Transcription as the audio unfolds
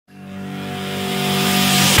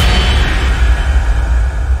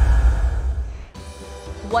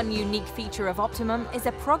One unique feature of Optimum is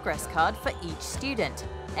a progress card for each student.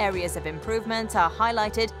 Areas of improvement are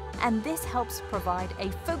highlighted, and this helps provide a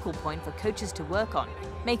focal point for coaches to work on,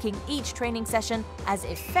 making each training session as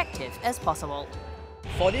effective as possible.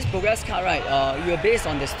 For this progress card, right, you are based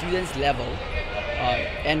on the students' level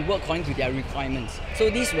and work according to their requirements. So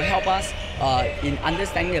this will help us in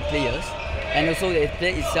understanding the players, and also the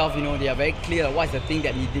player itself. They are very clear what's the thing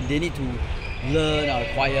that they need to learn or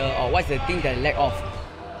acquire, or what's the thing that they lack of.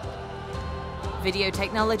 Video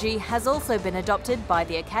technology has also been adopted by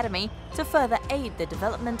the Academy to further aid the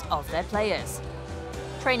development of their players.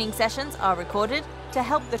 Training sessions are recorded to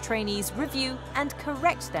help the trainees review and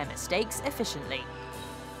correct their mistakes efficiently.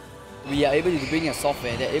 We are able to bring a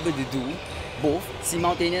software that is able to do both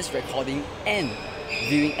simultaneous recording and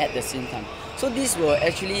viewing at the same time. So this will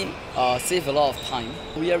actually save a lot of time.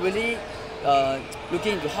 We are really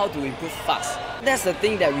looking into how to improve fast. That's the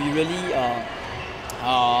thing that we really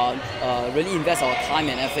really invest our time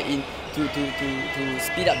and effort in to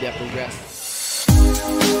speed up their progress.